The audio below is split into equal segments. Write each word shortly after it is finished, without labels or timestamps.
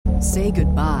Say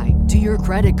goodbye to your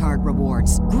credit card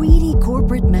rewards. Greedy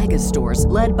corporate mega stores,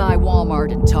 led by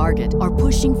Walmart and Target, are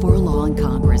pushing for a law in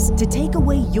Congress to take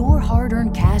away your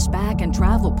hard-earned cash back and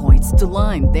travel points to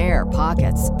line their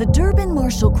pockets. The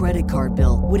Durbin-Marshall credit card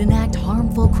bill would enact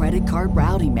harmful credit card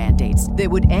routing mandates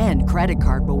that would end credit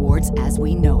card rewards as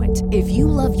we know it. If you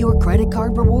love your credit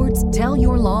card rewards, tell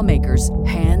your lawmakers,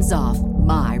 hands off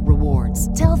my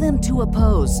rewards. Tell them to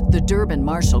oppose the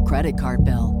Durbin-Marshall credit card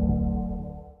bill.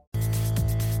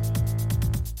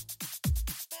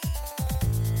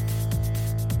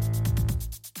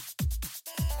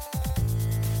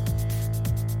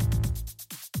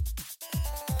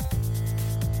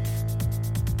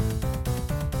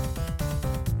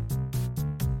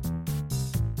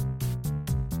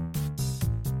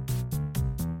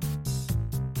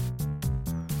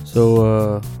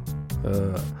 So,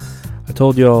 I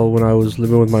told y'all when I was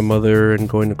living with my mother and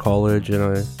going to college and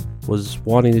I was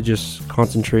wanting to just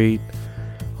concentrate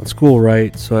on school,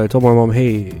 right? So I told my mom,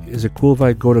 hey, is it cool if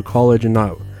I go to college and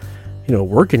not,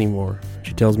 work anymore?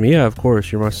 She tells me, yeah, of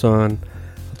course, you're my son.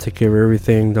 I'll take care of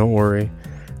everything, don't worry.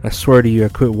 I swear to you, I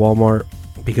quit Walmart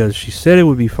because she said it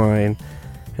would be fine.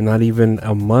 And not even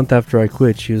a month after I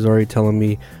quit, she was already telling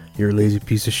me, you're a lazy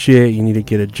piece of shit. You need to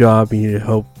get a job. You need to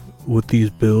help with these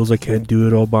bills. I can't do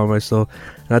it all by myself.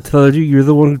 And I told you, you're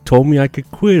the one who told me I could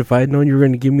quit. If I had known you were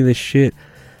going to give me this shit,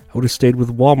 I would have stayed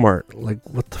with Walmart. Like,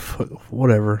 what the fuck?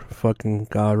 Whatever. Fucking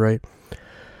God, right?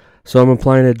 So I'm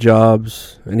applying at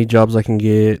jobs, any jobs I can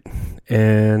get.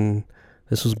 And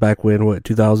this was back when,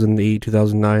 2008,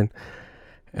 2009.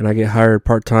 And I get hired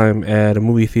part-time at a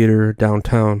movie theater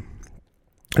downtown.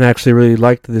 And I actually really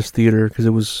liked this theater because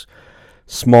it was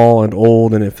small and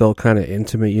old and it felt kind of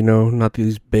intimate, not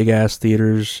these big ass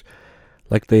theaters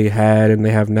like they had and they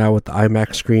have now with the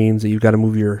IMAX screens that you've got to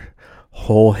move your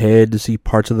whole head to see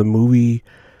parts of the movie,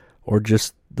 or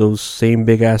just those same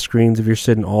big ass screens if you're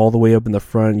sitting all the way up in the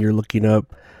front and you're looking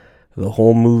up the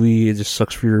whole movie. It just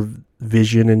sucks for your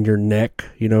vision and your neck,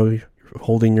 you're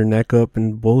holding your neck up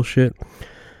and bullshit.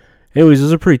 Anyways, it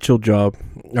was a pretty chill job.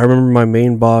 I remember my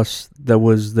main boss that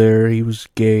was there, he was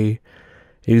gay.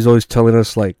 He was always telling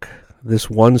us, like, this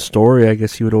one story. I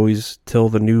guess he would always tell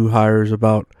the new hires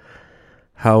about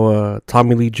how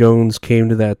Tommy Lee Jones came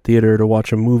to that theater to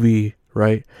watch a movie,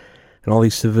 right? And all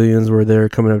these civilians were there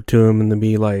coming up to him and they'd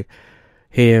be like,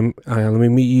 hey, let me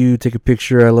meet you, take a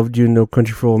picture. I loved you in No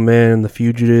Country for Old Men, The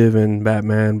Fugitive, and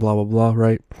Batman, blah, blah, blah,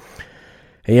 right?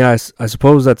 And yeah, I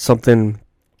suppose that's something,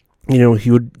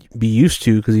 he would be used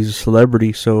to because he's a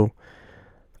celebrity. So,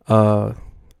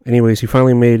 anyways, he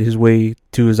finally made his way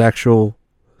to his actual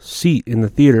seat in the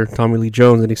theater, Tommy Lee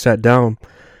Jones, and he sat down and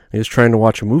he was trying to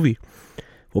watch a movie.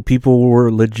 Well, people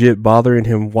were legit bothering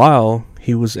him while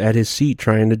he was at his seat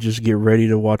trying to just get ready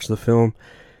to watch the film.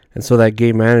 And so that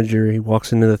gay manager, he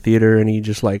walks into the theater and he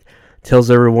just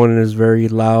tells everyone in his very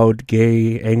loud,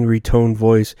 gay, angry tone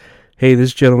voice, hey,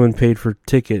 this gentleman paid for a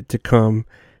ticket to come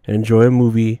and enjoy a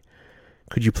movie.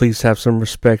 Could you please have some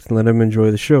respect and let him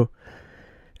enjoy the show?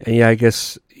 And yeah, I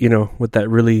guess, with that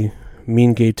really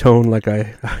mean gay tone, like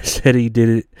I said he did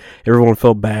it, everyone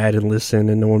felt bad and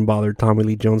listened, and no one bothered Tommy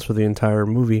Lee Jones for the entire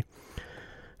movie.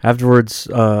 Afterwards,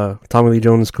 Tommy Lee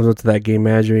Jones comes up to that gay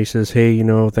manager. He says, hey,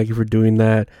 thank you for doing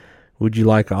that. Would you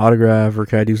like an autograph, or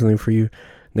can I do something for you? And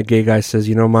the gay guy says,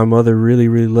 my mother really,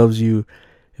 really loves you.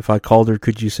 If I called her,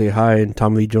 could you say hi? And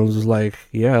Tommy Lee Jones was like,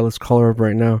 yeah, let's call her up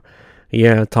right now.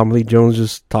 Yeah, Tommy Lee Jones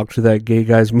just talked to that gay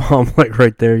guy's mom,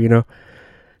 right there, He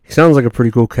sounds like a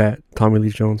pretty cool cat, Tommy Lee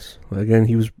Jones. Again,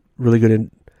 he was really good in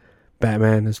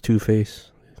Batman as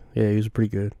Two-Face. Yeah, he was pretty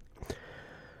good.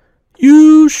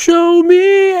 You show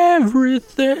me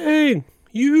everything.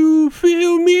 You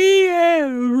feel me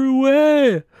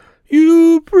everywhere.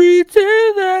 You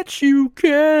pretend that you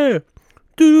care.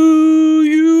 Do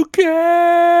you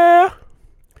care?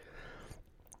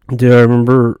 Dude, I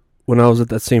remember when I was at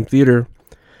that same theater,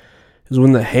 it was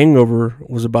when The Hangover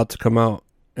was about to come out.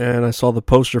 And I saw the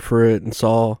poster for it and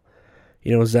saw,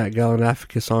 Zach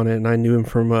Galifianakis on it. And I knew him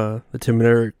from the Tim and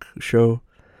Eric show.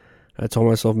 I told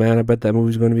myself, man, I bet that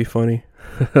movie's going to be funny.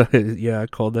 Yeah, I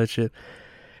called that shit.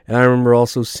 And I remember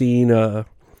also seeing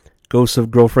Ghosts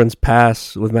of Girlfriends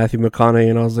Past with Matthew McConaughey.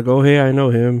 And I was like, oh, hey, I know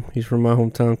him. He's from my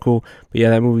hometown. Cool. But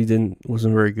yeah, that movie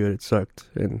wasn't very good. It sucked.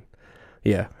 And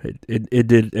yeah, it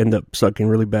did end up sucking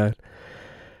really bad.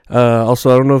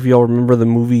 Also, I don't know if y'all remember the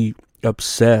movie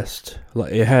Obsessed.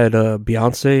 It had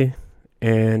Beyonce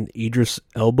and Idris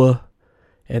Elba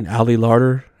and Ali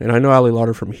Larter. And I know Ali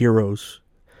Larter from Heroes.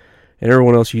 And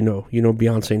everyone else you know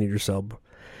Beyonce and Idris Elba.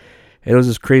 And it was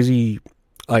this crazy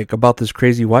like about this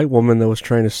crazy white woman that was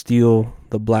trying to steal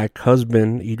the black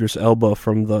husband, Idris Elba,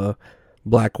 from the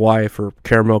black wife or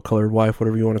caramel colored wife,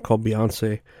 whatever you want to call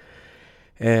Beyonce.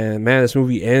 And man, this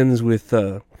movie ends with,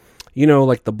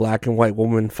 like the black and white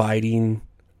woman fighting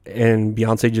and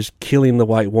Beyonce just killing the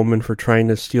white woman for trying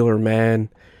to steal her man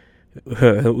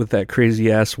with that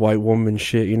crazy ass white woman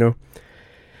shit,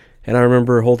 And I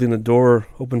remember holding the door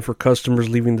open for customers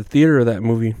leaving the theater of that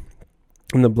movie.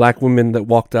 And the black women that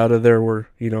walked out of there were,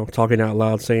 talking out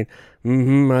loud saying,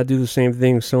 I do the same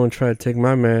thing if someone tried to take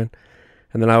my man.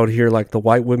 And then I would hear like the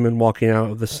white women walking out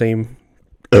of the same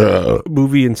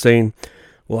movie and saying,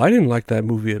 well, I didn't like that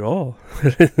movie at all.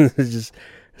 It's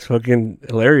fucking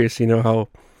hilarious, how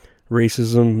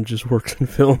racism just works in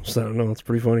films. I don't know, it's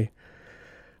pretty funny.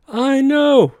 I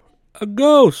know a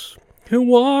ghost can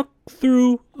walk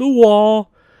through the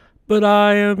wall, but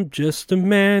I am just a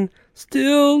man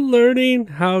still learning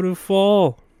how to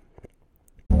fall.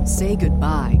 Say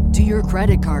goodbye to your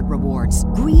credit card rewards.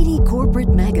 Greedy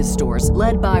corporate mega stores,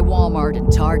 led by Walmart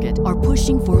and Target, are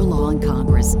pushing for a law in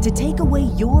Congress to take away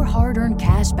your hard-earned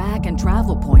cash back and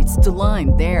travel points to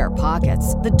line their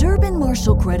pockets. The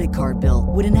Durbin-Marshall credit card bill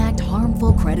would enact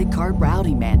harmful credit card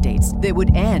routing mandates that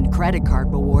would end credit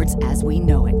card rewards as we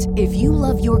know it. If you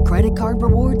love your credit card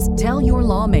rewards, tell your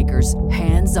lawmakers,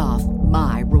 hands off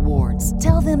my rewards.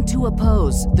 Tell them to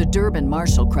oppose the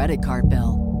Durbin-Marshall credit card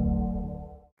bill.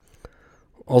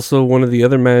 Also, one of the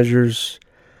other managers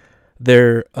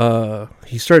there,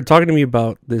 he started talking to me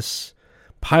about this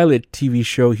pilot TV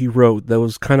show he wrote that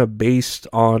was kind of based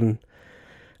on,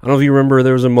 I don't know if you remember,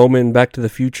 there was a moment in Back to the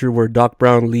Future where Doc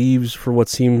Brown leaves for what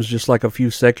seems just like a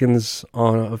few seconds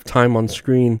of time on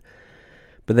screen,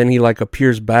 but then he like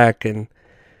appears back, and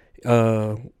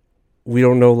we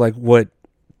don't know like what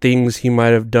things he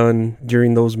might have done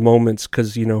during those moments,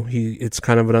 because it's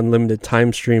kind of an unlimited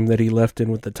time stream that he left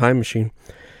in with the time machine.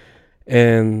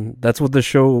 And that's what the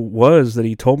show was that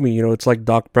he told me. It's like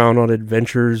Doc Brown on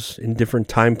adventures in different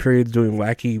time periods doing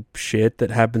wacky shit that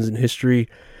happens in history,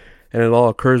 and it all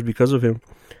occurs because of him.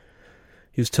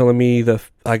 He was telling me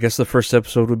I guess the first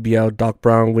episode would be how Doc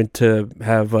Brown went to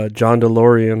have John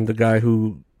DeLorean, the guy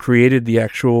who created the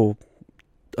actual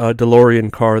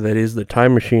DeLorean car that is the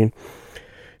time machine,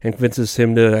 and convinces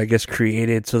him to, I guess, create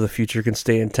it so the future can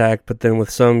stay intact. But then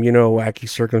with some, wacky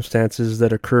circumstances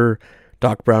that occur,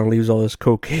 Doc Brown leaves all this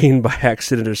cocaine by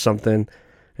accident or something,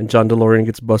 and John DeLorean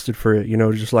gets busted for it,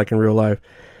 just like in real life.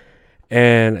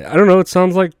 And I don't know, it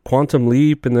sounds like Quantum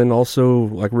Leap, and then also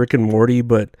like Rick and Morty,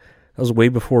 but that was way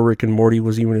before Rick and Morty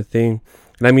was even a thing.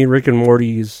 And I mean, Rick and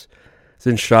Morty is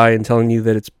in shy and telling you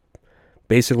that it's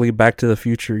basically Back to the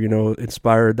Future,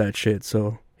 inspired that shit.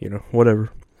 So, whatever.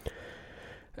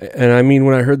 And I mean,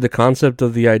 when I heard the concept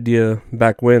of the idea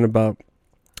back when about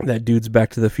that dude's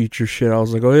Back to the Future shit, I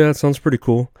was like, oh yeah, that sounds pretty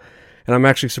cool. And I'm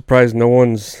actually surprised no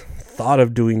one's thought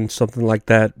of doing something like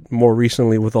that more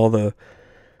recently with all the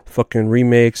fucking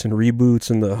remakes and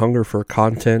reboots and the hunger for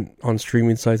content on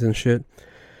streaming sites and shit.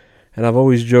 And I've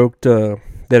always joked that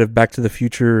if Back to the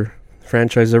Future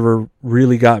franchise ever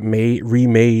really got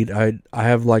remade, I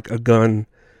have like a gun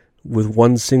with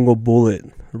one single bullet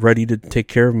ready to take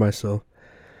care of myself.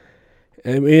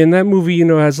 I mean, that movie,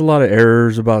 has a lot of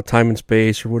errors about time and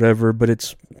space or whatever, but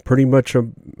it's pretty much a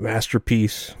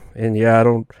masterpiece. And yeah, I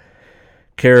don't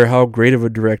care how great of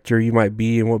a director you might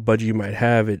be and what budget you might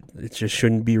have. It just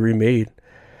shouldn't be remade.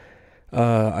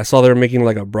 I saw they were making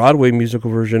like a Broadway musical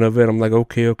version of it. I'm like,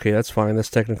 okay, that's fine. That's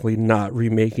technically not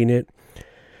remaking it.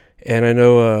 And I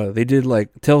know they did like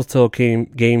Telltale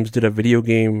Games did a video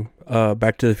game,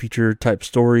 Back to the Future type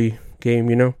story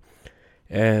game,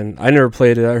 And I never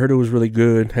played it. I heard it was really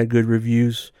good, had good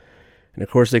reviews. And of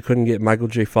course they couldn't get Michael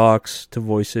J. Fox to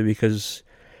voice it because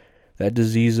that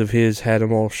disease of his had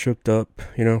him all shooked up,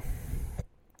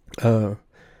 But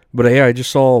yeah, I just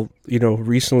saw,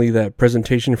 recently that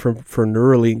presentation for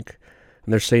Neuralink,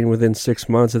 and they're saying within 6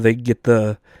 months if they get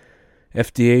the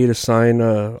FDA to sign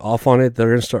off on it, they're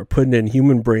going to start putting it in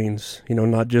human brains,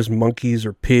 not just monkeys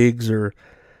or pigs or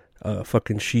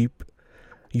fucking sheep.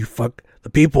 The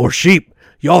people are sheep.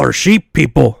 Y'all are sheep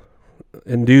people.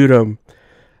 And dude, I'm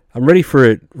ready for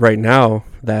it right now,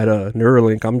 that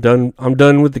Neuralink. I'm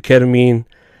done with the ketamine.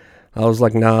 I was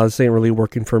like, nah, this ain't really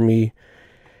working for me.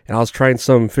 And I was trying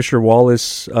some Fisher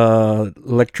Wallace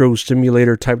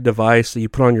electrostimulator type device that you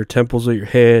put on your temples of your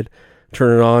head,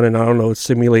 turn it on, and I don't know, it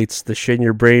simulates the shit in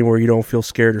your brain where you don't feel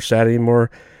scared or sad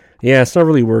anymore. Yeah, it's not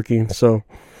really working. So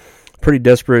pretty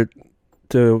desperate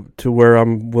to where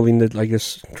I'm willing to, I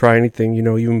guess, try anything,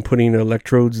 even putting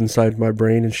electrodes inside my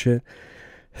brain and shit.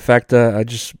 In fact, I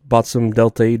just bought some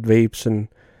Delta 8 vapes and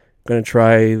gonna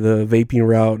try the vaping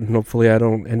route, and hopefully I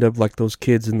don't end up like those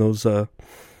kids in those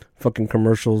fucking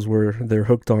commercials where they're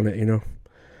hooked on it, you know.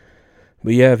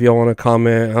 But yeah, if y'all want to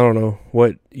comment, I don't know,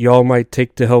 what y'all might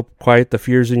take to help quiet the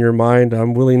fears in your mind,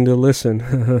 I'm willing to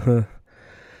listen.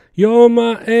 You're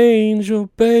my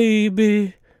angel,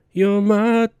 baby. You're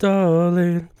my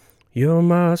darling. You're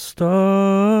my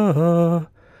star.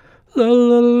 La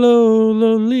la la,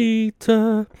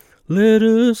 Lolita. Let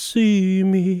her see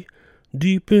me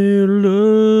deep in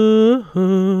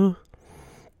love.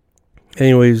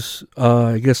 Anyways,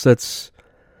 I guess that's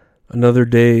another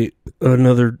day,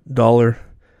 another dollar.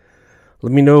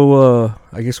 Let me know,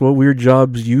 I guess, what weird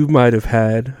jobs you might have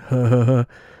had.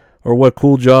 Or what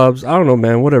cool jobs. I don't know,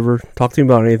 man. Whatever. Talk to me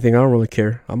about anything. I don't really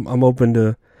care. I'm open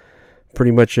to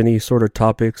pretty much any sort of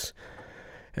topics.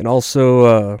 And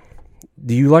also,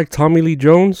 do you like Tommy Lee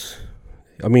Jones?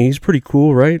 I mean, he's pretty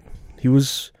cool, right? He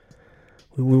was...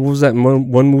 What was that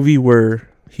one movie where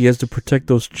he has to protect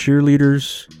those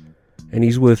cheerleaders, and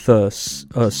he's with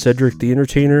Cedric the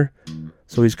Entertainer,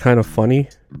 so he's kind of funny.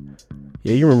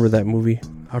 Yeah, you remember that movie.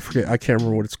 I forget. I can't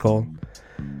remember what it's called.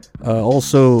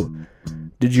 Also,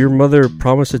 did your mother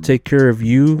promise to take care of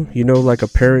you, you know, like a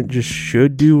parent just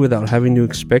should do without having to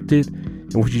expect it?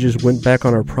 And would you just went back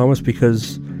on her promise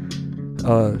because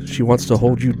she wants to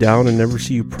hold you down and never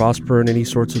see you prosper in any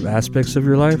sorts of aspects of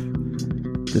your life?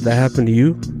 Did that happen to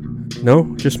you?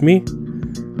 No? Just me?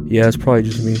 Yeah, it's probably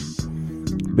just me.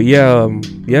 But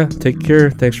yeah, take care.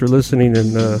 Thanks for listening,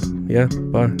 and yeah,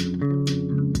 bye.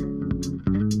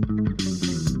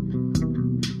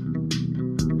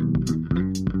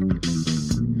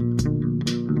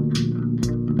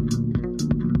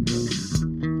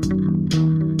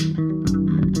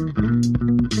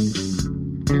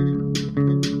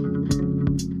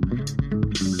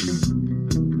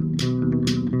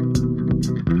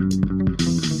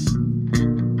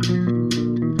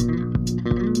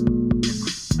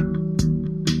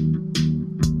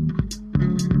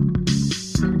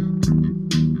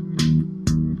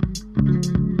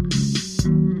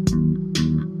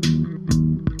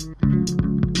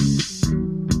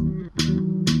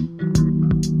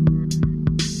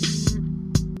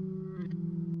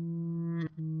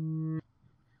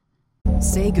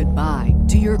 Say goodbye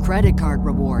to your credit card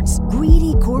rewards.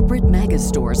 Greedy corporate mega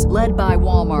stores, led by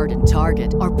Walmart and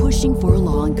Target, are pushing for a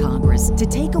law in Congress to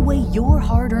take away your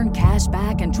hard-earned cash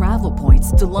back and travel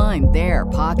points to line their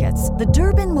pockets. The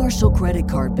Durbin-Marshall credit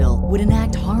card bill would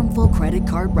enact harmful credit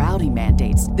card routing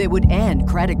mandates that would end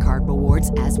credit card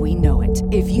rewards as we know it.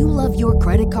 If you love your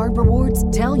credit card rewards,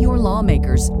 tell your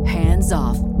lawmakers, hands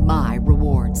off my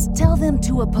rewards. Tell them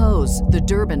to oppose the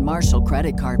Durbin-Marshall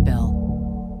credit card bill.